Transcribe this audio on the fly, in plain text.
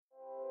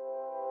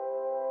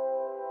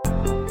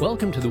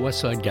Welcome to the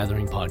Westside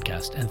Gathering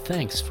Podcast, and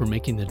thanks for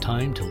making the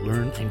time to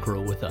learn and grow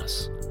with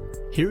us.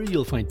 Here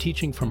you'll find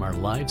teaching from our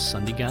live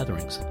Sunday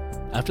gatherings.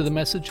 After the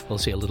message, we'll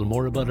say a little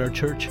more about our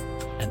church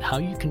and how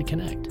you can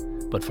connect.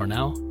 But for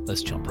now,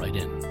 let's jump right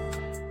in.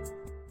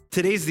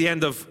 Today's the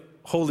end of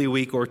Holy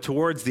Week, or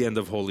towards the end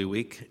of Holy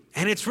Week,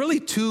 and it's really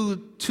two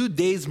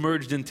days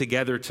merged in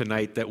together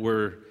tonight that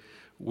we're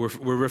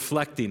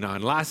reflecting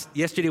on.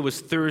 Yesterday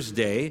was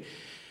Thursday,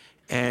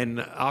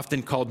 and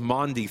often called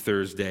Maundy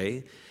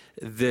Thursday.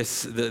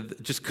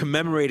 Just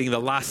commemorating the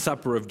Last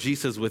Supper of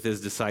Jesus with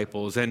his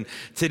disciples. And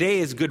today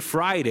is Good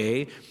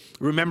Friday,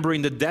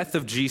 remembering the death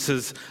of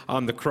Jesus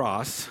on the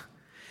cross.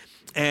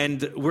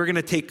 And we're going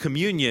to take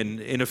communion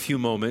in a few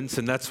moments,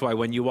 and that's why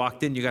when you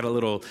walked in, you got a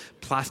little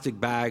plastic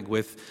bag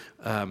with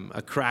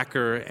a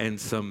cracker and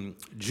some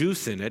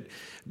juice in it,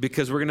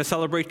 because we're going to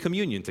celebrate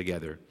communion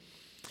together.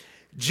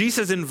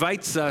 Jesus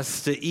invites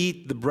us to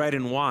eat the bread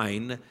and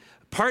wine,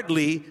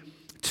 partly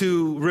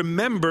to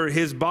remember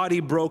his body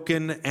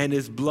broken and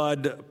his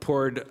blood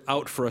poured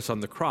out for us on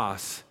the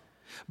cross.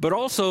 But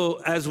also,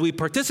 as we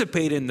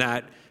participate in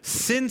that,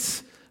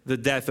 since the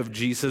death of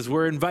Jesus,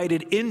 we're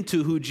invited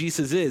into who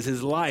Jesus is,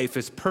 his life,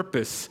 his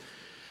purpose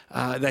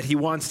that he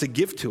wants to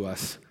give to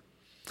us.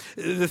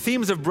 The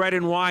themes of bread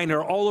and wine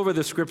are all over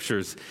the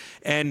scriptures,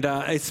 and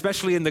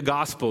especially in the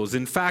Gospels.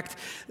 In fact,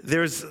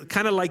 there's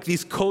kind of like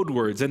these code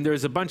words, and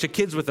there's a bunch of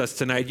kids with us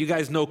tonight. You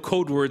guys know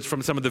code words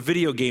from some of the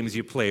video games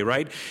you play,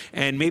 right?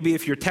 And maybe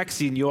if you're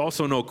texting, you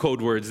also know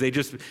code words. They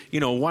just,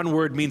 one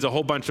word means a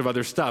whole bunch of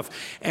other stuff.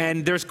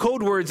 And there's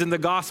code words in the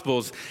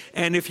Gospels,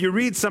 and if you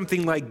read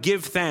something like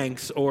give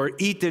thanks, or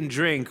eat and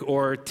drink,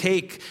 or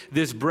take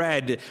this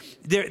bread,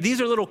 these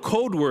are little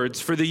code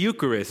words for the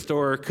Eucharist,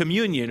 or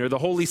communion, or the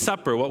Holy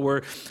Supper, what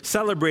we're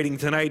celebrating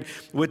tonight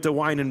with the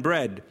wine and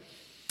bread.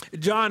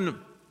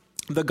 John,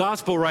 the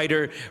gospel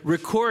writer,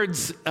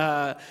 records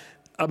a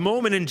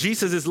moment in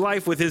Jesus'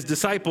 life with his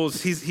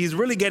disciples. He's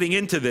really getting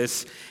into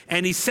this,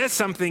 and he says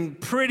something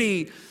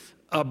pretty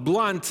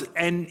blunt,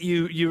 and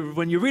you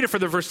when you read it for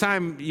the first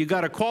time, you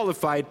got to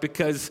qualify it,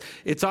 because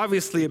it's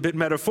obviously a bit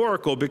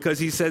metaphorical, because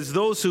he says,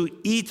 those who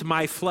eat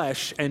my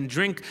flesh and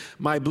drink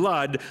my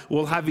blood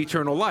will have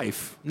eternal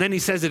life. And then he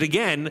says it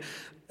again,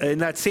 in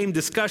that same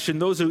discussion,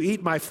 those who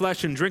eat my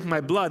flesh and drink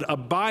my blood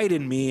abide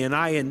in me and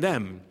I in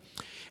them.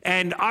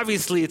 And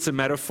obviously it's a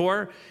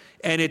metaphor,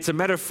 and it's a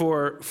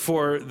metaphor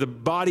for the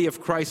body of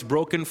Christ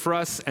broken for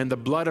us and the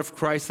blood of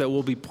Christ that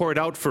will be poured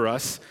out for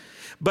us.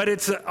 But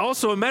it's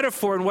also a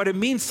metaphor in what it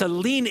means to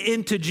lean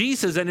into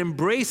Jesus and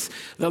embrace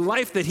the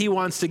life that he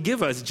wants to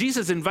give us.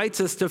 Jesus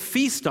invites us to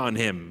feast on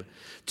him,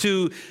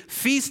 to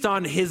feast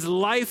on his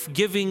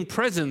life-giving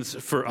presence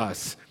for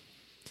us.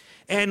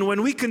 And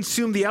when we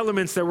consume the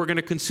elements that we're going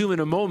to consume in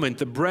a moment,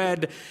 the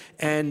bread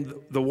and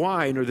the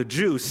wine or the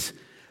juice,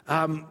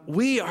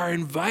 we are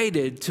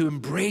invited to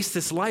embrace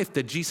this life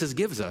that Jesus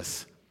gives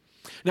us.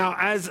 Now,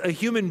 as a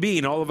human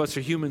being, all of us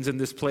are humans in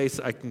this place,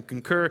 I can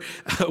concur,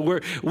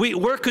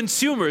 we're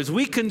consumers.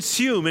 We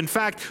consume. In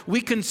fact, we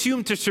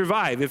consume to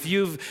survive. If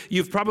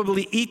you've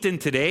probably eaten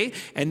today,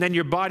 and then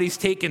your body's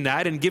taken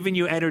that and given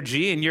you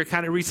energy, and you're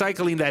kind of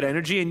recycling that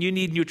energy, and you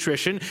need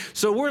nutrition.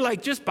 So we're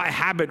like, just by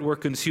habit, we're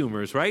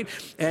consumers, right?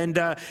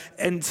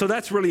 And so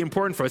that's really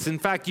important for us. In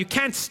fact, you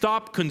can't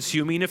stop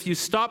consuming. If you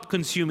stop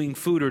consuming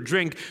food or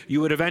drink, you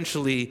would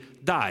eventually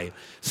die.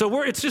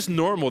 So it's just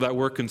normal that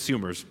we're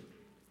consumers.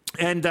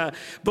 But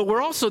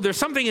there's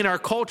something in our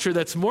culture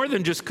that's more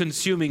than just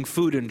consuming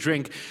food and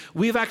drink.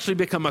 We've actually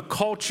become a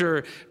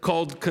culture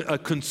called a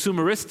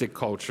consumeristic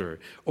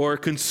culture, or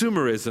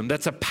consumerism.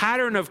 That's a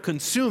pattern of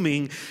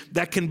consuming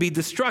that can be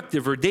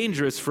destructive or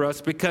dangerous for us,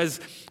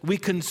 because we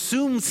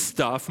consume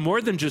stuff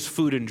more than just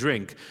food and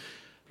drink,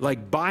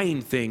 like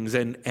buying things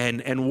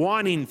and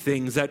wanting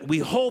things that we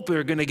hope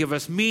are going to give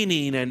us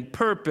meaning and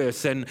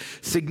purpose and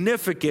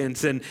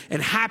significance and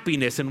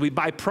happiness. And we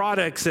buy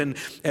products and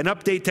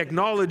update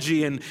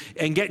technology and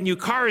get new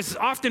cars,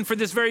 often for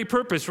this very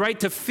purpose, right?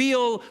 To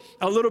feel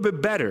a little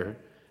bit better.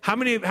 How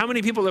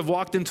many people have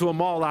walked into a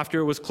mall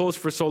after it was closed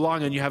for so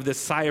long, and you have this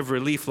sigh of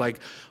relief, like,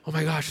 oh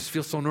my gosh, this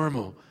feels so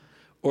normal?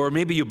 Or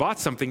maybe you bought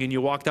something and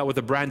you walked out with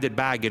a branded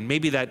bag, and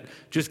maybe that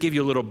just gave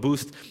you a little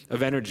boost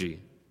of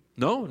energy.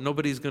 No?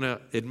 Nobody's going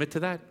to admit to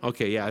that?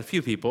 Okay, yeah, a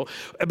few people.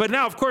 But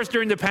now, of course,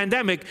 during the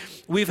pandemic,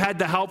 we've had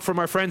the help from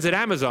our friends at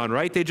Amazon,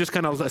 right? They just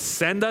kind of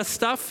send us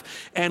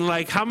stuff. And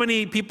like, how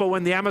many people,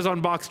 when the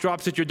Amazon box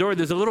drops at your door,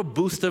 there's a little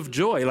boost of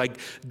joy, like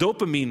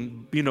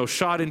dopamine,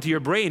 shot into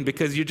your brain,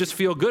 because you just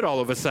feel good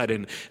all of a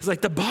sudden. It's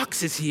like, the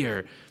box is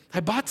here. I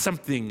bought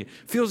something.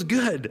 Feels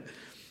good.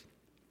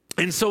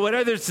 And so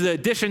whether it's the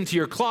addition to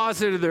your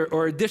closet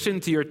or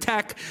addition to your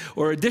tech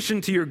or addition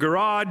to your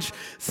garage,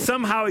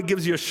 somehow it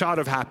gives you a shot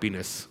of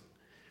happiness.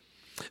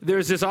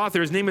 There's this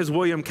author, his name is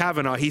William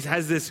Cavanaugh. He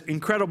has this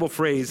incredible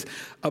phrase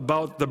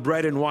about the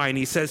bread and wine.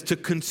 He says, to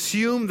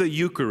consume the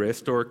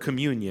Eucharist, or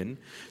communion,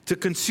 to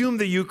consume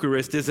the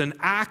Eucharist is an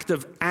act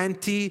of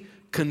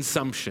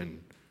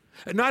anti-consumption.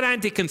 Not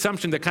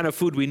anti-consumption, the kind of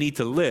food we need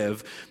to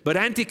live, but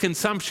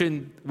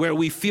anti-consumption where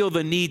we feel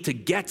the need to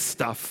get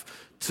stuff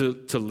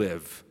to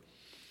live.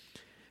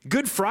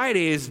 Good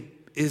Friday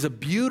is a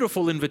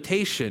beautiful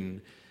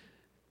invitation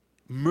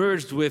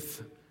merged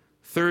with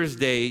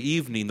Thursday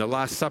evening, the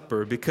Last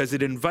Supper, because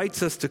it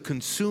invites us to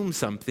consume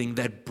something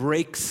that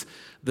breaks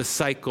the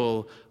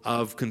cycle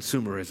of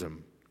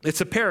consumerism.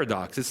 It's a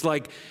paradox. It's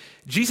like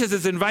Jesus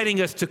is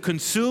inviting us to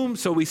consume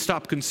so we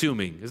stop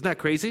consuming. Isn't that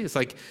crazy? It's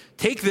like,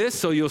 take this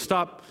so you'll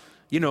stop,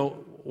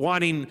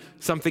 wanting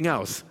something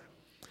else.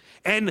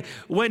 And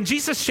when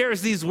Jesus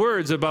shares these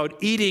words about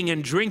eating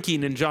and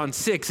drinking in John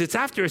 6, it's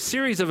after a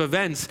series of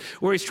events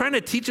where he's trying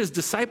to teach his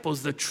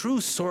disciples the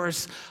true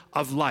source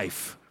of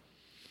life.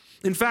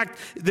 In fact,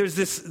 there's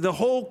the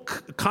whole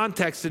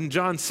context in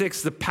John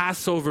 6, the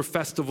Passover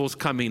festival's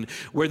coming,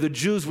 where the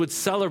Jews would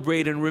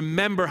celebrate and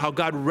remember how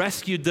God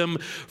rescued them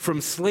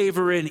from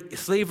slavery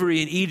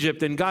in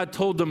Egypt. And God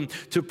told them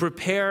to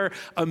prepare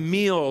a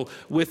meal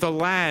with a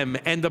lamb,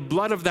 and the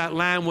blood of that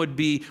lamb would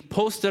be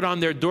posted on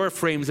their door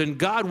frames, and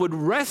God would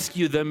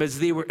rescue them as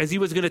he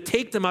was going to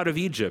take them out of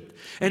Egypt.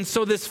 And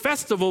so this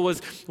festival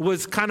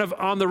was kind of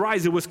on the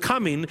rise. It was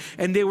coming,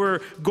 and they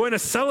were going to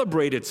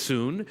celebrate it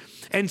soon.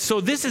 And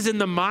so this is in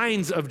the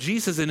minds of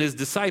Jesus and his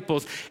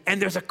disciples, and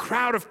there's a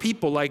crowd of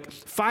people, like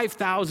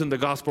 5,000, the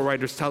gospel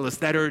writers tell us,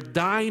 that are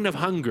dying of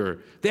hunger.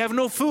 They have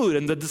no food,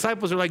 and the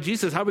disciples are like,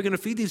 Jesus, how are we going to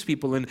feed these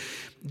people? And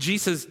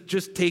Jesus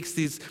just takes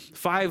these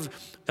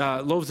 5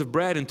 loaves of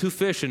bread and 2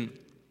 fish and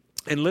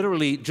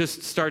literally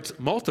just starts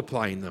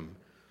multiplying them.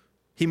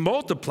 He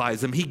multiplies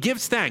them. He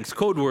gives thanks,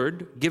 code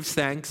word, gives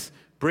thanks,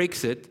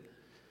 breaks it,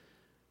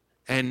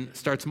 and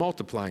starts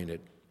multiplying it.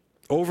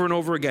 Over and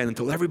over again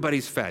until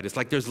everybody's fed. It's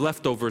like there's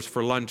leftovers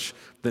for lunch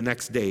the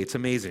next day. It's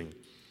amazing.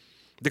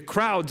 The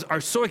crowds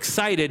are so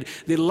excited.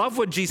 They love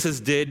what Jesus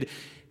did.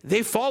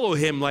 They follow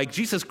him. Like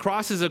Jesus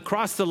crosses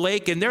across the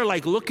lake, and they're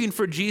like looking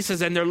for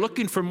Jesus, and they're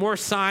looking for more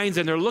signs,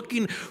 and they're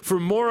looking for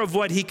more of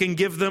what he can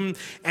give them.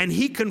 And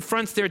he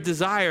confronts their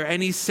desire,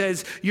 and he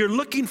says, you're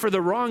looking for the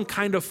wrong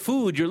kind of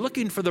food. You're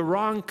looking for the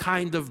wrong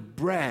kind of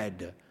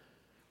bread.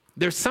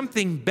 There's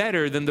something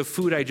better than the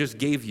food I just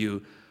gave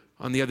you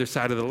on the other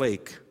side of the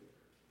lake.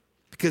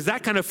 Because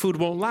that kind of food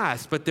won't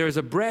last. But there's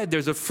a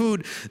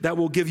food that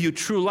will give you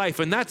true life,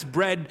 and that's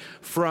bread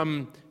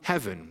from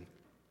heaven.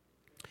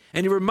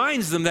 And he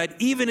reminds them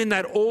that even in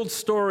that old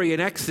story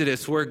in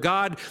Exodus where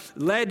God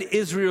led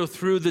Israel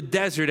through the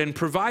desert and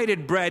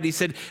provided bread, he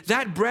said,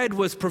 that bread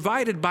was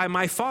provided by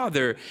my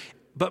Father,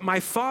 but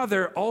my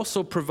Father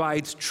also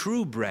provides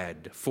true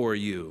bread for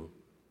you.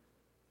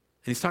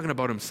 And he's talking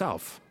about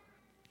himself.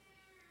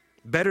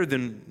 Better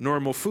than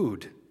normal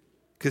food.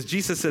 Because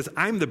Jesus says,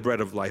 I'm the bread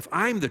of life.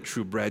 I'm the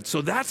true bread.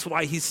 So that's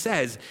why he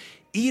says,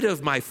 eat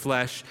of my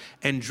flesh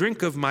and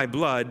drink of my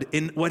blood.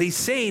 And what he's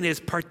saying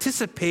is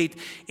participate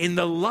in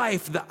the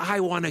life that I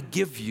want to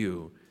give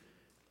you.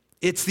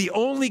 It's the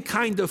only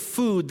kind of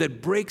food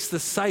that breaks the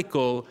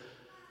cycle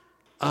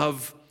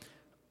of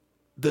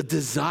the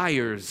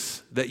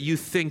desires that you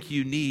think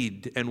you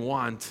need and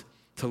want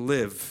to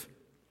live.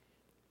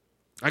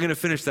 I'm going to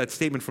finish that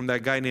statement from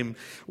that guy named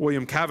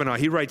William Kavanaugh.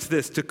 He writes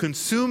this: to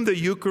consume the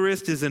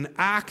Eucharist is an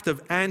act of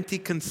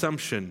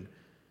anti-consumption.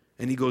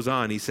 And he goes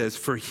on, he says,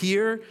 for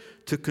here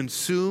to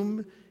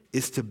consume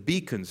is to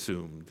be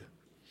consumed.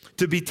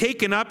 To be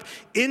taken up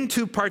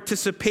into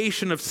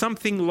participation of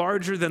something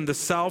larger than the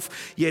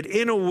self, yet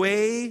in a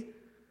way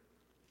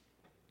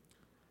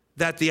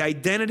that the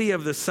identity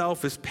of the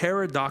self is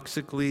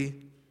paradoxically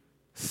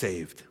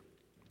saved.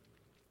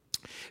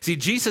 See,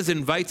 Jesus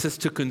invites us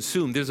to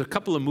consume. There's a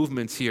couple of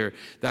movements here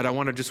that I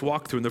want to just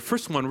walk through. And the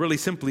first one really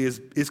simply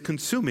is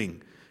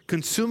consuming.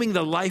 Consuming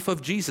the life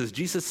of Jesus.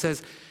 Jesus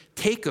says,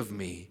 take of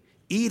me,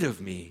 eat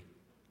of me.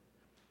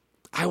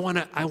 I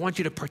want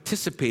you to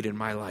participate in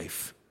my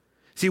life.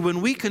 See,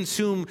 when we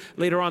consume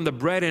later on the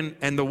bread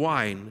and the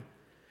wine,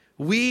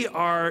 we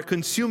are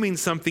consuming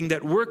something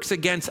that works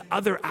against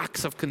other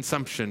acts of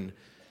consumption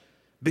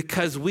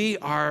because we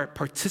are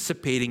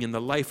participating in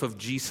the life of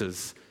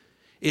Jesus.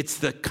 It's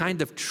the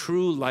kind of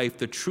true life,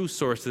 the true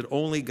source that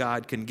only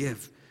God can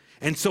give.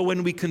 And so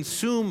when we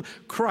consume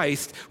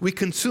Christ, we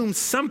consume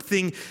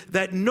something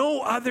that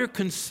no other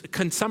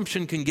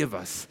consumption can give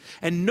us.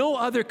 And no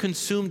other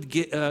consumed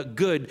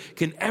good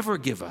can ever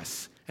give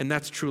us. And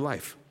that's true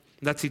life.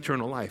 That's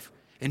eternal life.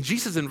 And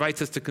Jesus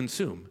invites us to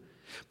consume.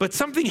 But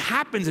something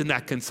happens in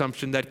that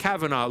consumption that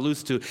Kavanaugh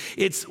alludes to.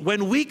 It's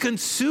when we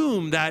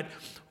consume that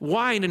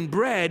wine and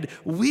bread,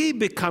 we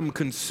become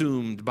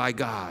consumed by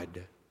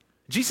God.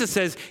 Jesus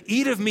says,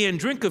 eat of me and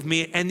drink of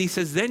me, and he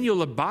says, then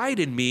you'll abide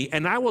in me,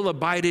 and I will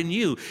abide in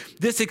you.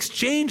 This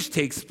exchange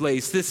takes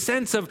place, this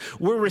sense of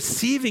we're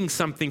receiving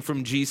something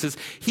from Jesus.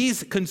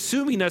 He's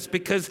consuming us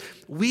because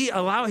we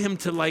allow him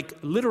to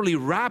literally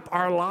wrap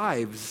our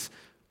lives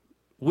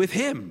with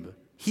him.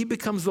 He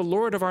becomes the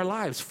Lord of our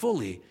lives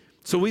fully.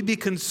 So we be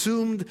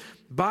consumed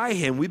by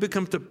him. We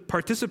become to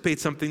participate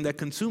something that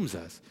consumes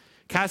us.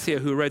 Cassia,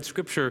 who read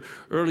scripture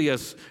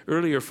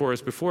earlier for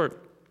us before,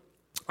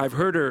 I've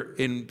heard her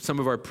in some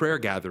of our prayer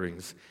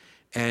gatherings,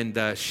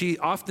 and she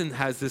often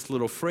has this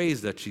little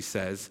phrase that she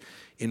says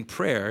in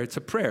prayer. It's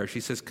a prayer. She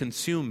says,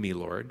 consume me,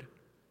 Lord.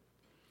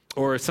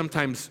 Or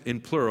sometimes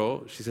in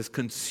plural, she says,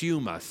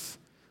 consume us,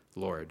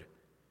 Lord.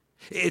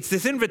 It's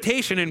this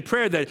invitation in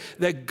prayer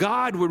that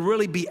God would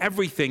really be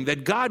everything,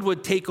 that God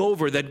would take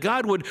over, that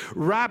God would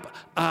wrap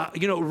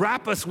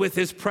us with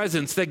his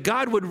presence, that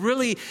God would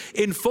really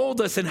enfold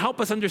us and help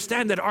us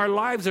understand that our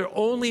lives are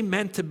only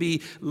meant to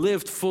be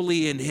lived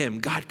fully in him.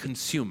 God,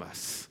 consume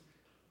us.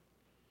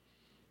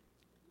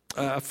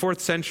 A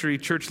 4th century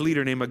church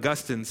leader named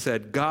Augustine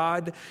said,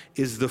 God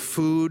is the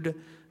food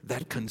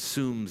that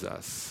consumes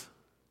us.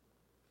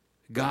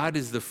 God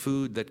is the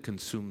food that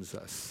consumes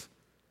us.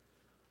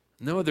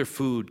 No other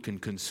food can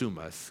consume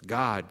us.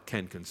 God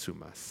can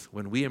consume us.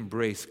 When we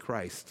embrace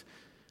Christ,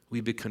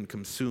 we become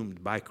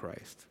consumed by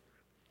Christ.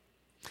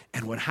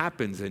 And what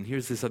happens, and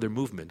here's this other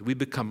movement, we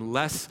become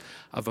less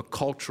of a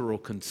cultural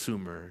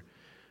consumer.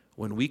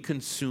 When we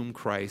consume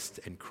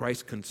Christ and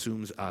Christ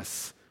consumes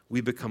us, we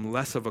become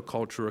less of a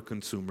cultural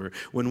consumer.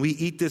 When we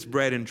eat this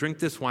bread and drink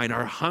this wine,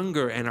 our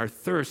hunger and our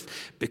thirst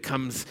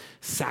becomes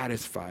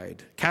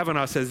satisfied.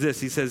 Kavanaugh says this,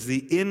 he says,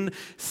 the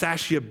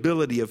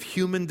insatiability of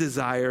human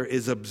desire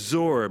is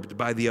absorbed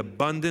by the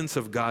abundance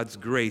of God's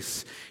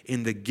grace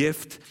in the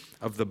gift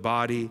of the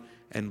body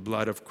and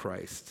blood of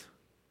Christ.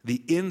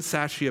 The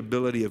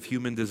insatiability of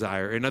human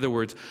desire. In other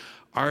words,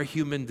 our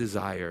human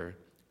desire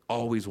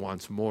always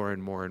wants more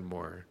and more and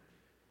more.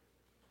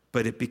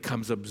 But it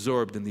becomes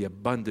absorbed in the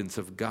abundance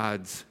of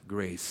God's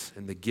grace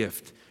and the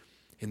gift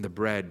in the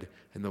bread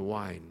and the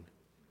wine,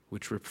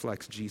 which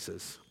reflects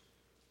Jesus.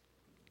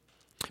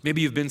 Maybe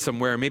you've been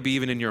somewhere, maybe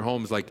even in your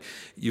homes, like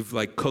you've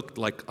cooked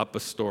up a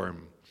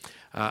storm.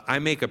 I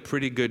make a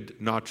pretty good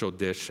nacho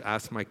dish.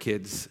 Ask my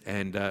kids.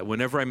 And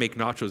whenever I make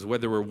nachos,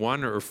 whether we're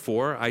 1 or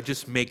 4, I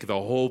just make the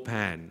whole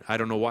pan. I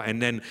don't know why.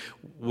 And then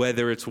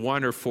whether it's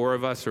 1 or 4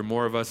 of us or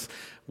more of us,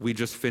 we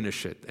just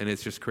finish it. And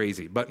it's just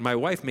crazy. But my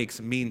wife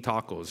makes mean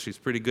tacos. She's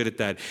pretty good at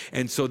that.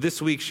 And so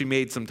this week she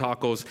made some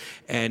tacos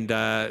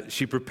and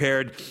she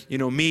prepared,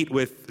 meat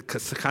with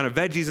kind of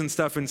veggies and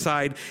stuff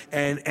inside.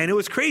 And it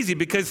was crazy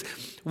because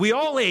we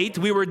all ate.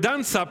 We were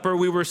done supper.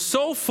 We were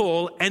so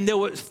full. And there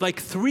was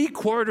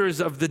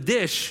 3/4 of the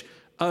dish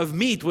of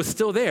meat was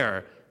still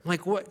there. I'm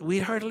like, what? We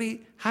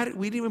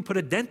didn't even put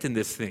a dent in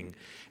this thing.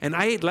 And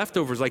I ate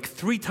leftovers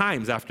 3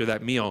 times after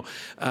that meal,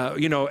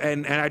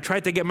 and I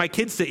tried to get my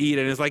kids to eat,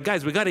 and it's like,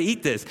 guys, we got to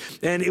eat this.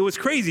 And it was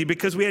crazy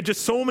because we had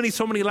just so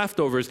many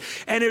leftovers.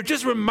 And it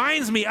just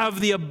reminds me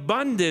of the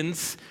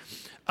abundance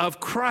of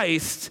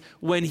Christ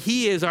when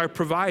he is our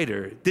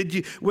provider.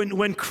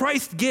 When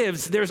Christ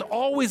gives, there's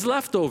always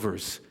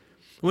leftovers.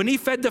 When he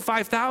fed the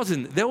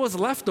 5,000, there was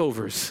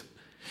leftovers.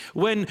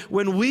 When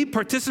we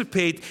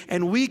participate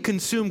and we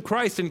consume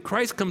Christ and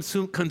Christ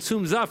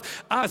consumes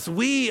us,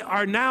 we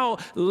are now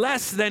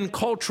less than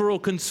cultural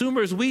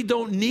consumers. We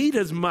don't need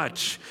as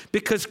much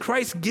because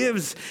Christ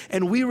gives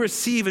and we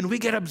receive and we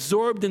get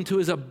absorbed into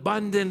his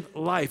abundant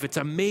life. It's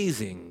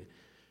amazing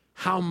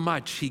how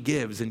much he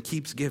gives and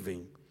keeps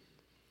giving.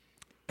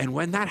 And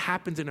when that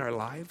happens in our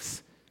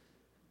lives,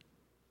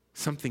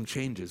 something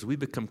changes. We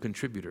become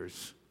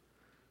contributors,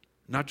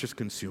 not just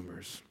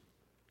consumers.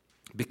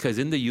 Because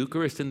in the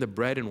Eucharist, in the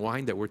bread and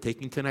wine that we're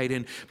taking tonight,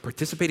 in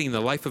participating in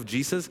the life of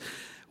Jesus,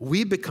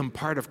 we become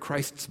part of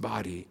Christ's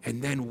body,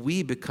 and then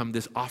we become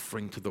this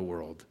offering to the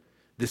world,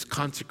 this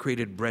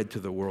consecrated bread to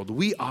the world.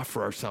 We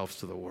offer ourselves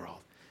to the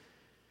world.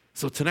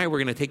 So tonight we're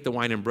going to take the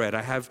wine and bread.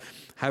 I have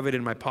it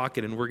in my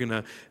pocket, and we're going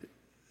to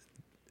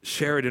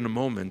share it in a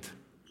moment.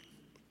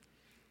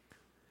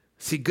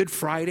 See, Good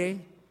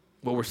Friday,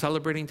 what we're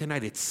celebrating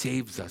tonight, it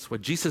saves us.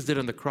 What Jesus did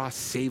on the cross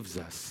saves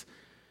us.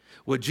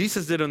 What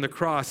Jesus did on the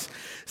cross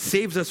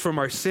saves us from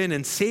our sin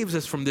and saves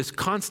us from this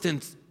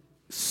constant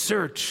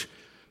search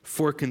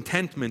for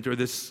contentment or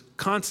this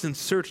constant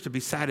search to be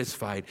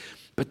satisfied.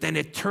 But then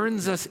it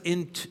turns us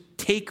into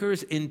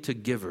takers into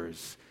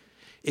givers.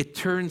 It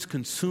turns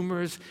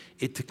consumers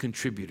into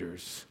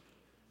contributors.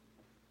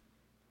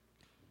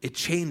 It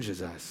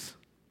changes us.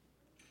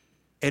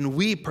 And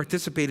we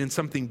participate in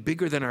something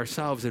bigger than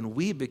ourselves, and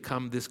we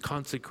become this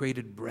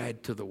consecrated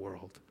bread to the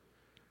world.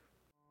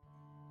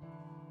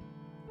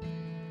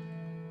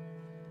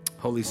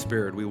 Holy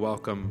Spirit, we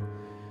welcome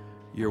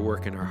your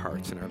work in our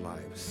hearts and our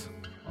lives.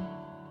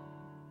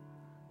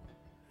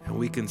 And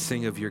we can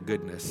sing of your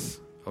goodness,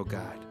 oh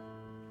God,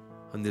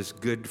 on this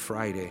Good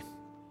Friday.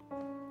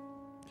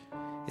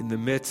 In the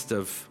midst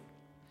of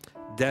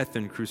death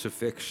and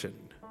crucifixion,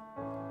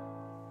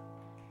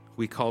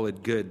 we call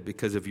it good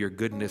because of your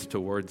goodness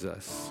towards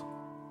us.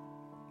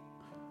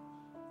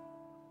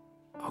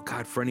 Oh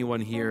God, for anyone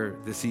here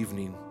this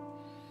evening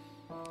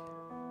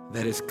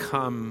that has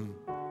come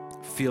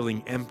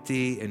feeling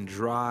empty and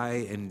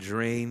dry and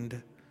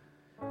drained,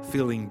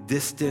 feeling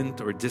distant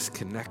or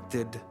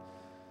disconnected,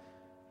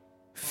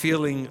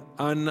 feeling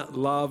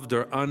unloved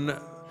or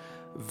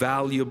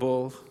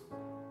unvaluable,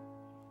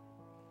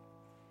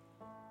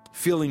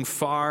 feeling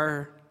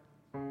far,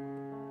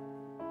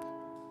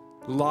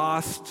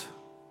 lost,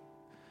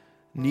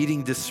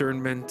 needing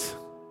discernment.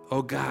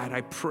 Oh God, I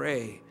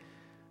pray,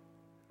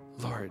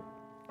 Lord,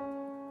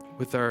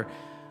 with our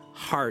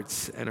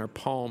hearts and our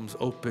palms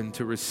open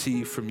to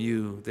receive from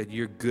you, that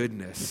your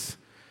goodness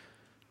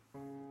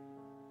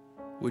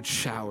would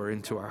shower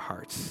into our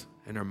hearts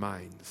and our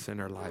minds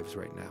and our lives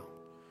right now.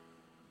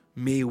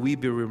 May we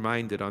be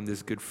reminded on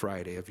this Good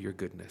Friday of your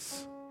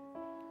goodness.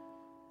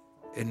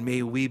 And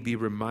may we be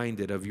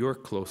reminded of your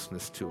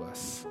closeness to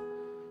us,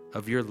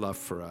 of your love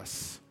for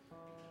us,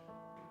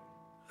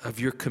 of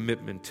your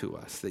commitment to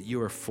us, that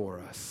you are for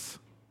us.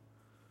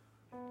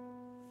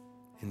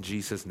 In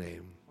Jesus'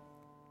 name.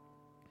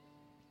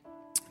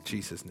 In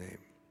Jesus' name,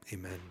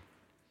 amen.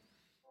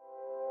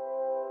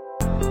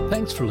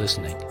 Thanks for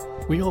listening.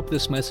 We hope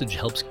this message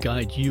helps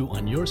guide you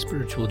on your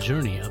spiritual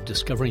journey of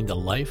discovering the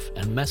life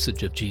and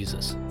message of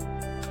Jesus.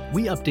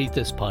 We update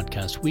this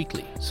podcast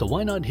weekly, so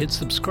why not hit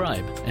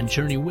subscribe and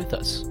journey with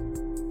us?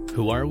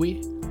 Who are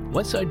we?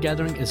 Westside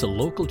Gathering is a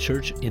local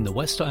church in the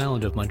West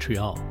Island of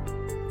Montreal.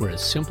 We're a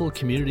simple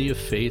community of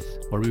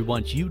faith where we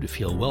want you to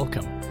feel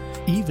welcome,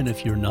 even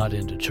if you're not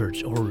into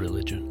church or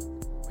religion.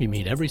 We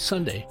meet every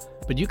Sunday,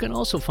 but you can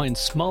also find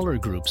smaller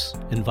groups,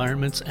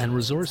 environments, and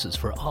resources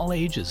for all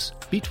ages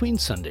between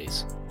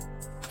Sundays.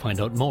 Find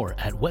out more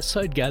at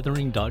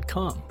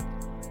westsidegathering.com.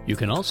 You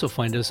can also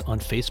find us on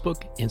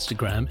Facebook,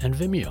 Instagram, and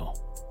Vimeo.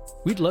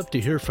 We'd love to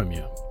hear from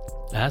you.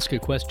 Ask a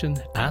question,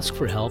 ask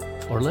for help,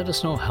 or let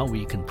us know how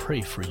we can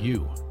pray for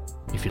you.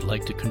 If you'd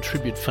like to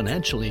contribute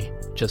financially,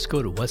 just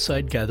go to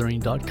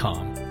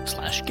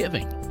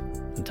westsidegathering.com/giving.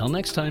 Until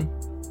next time,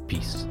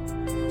 peace.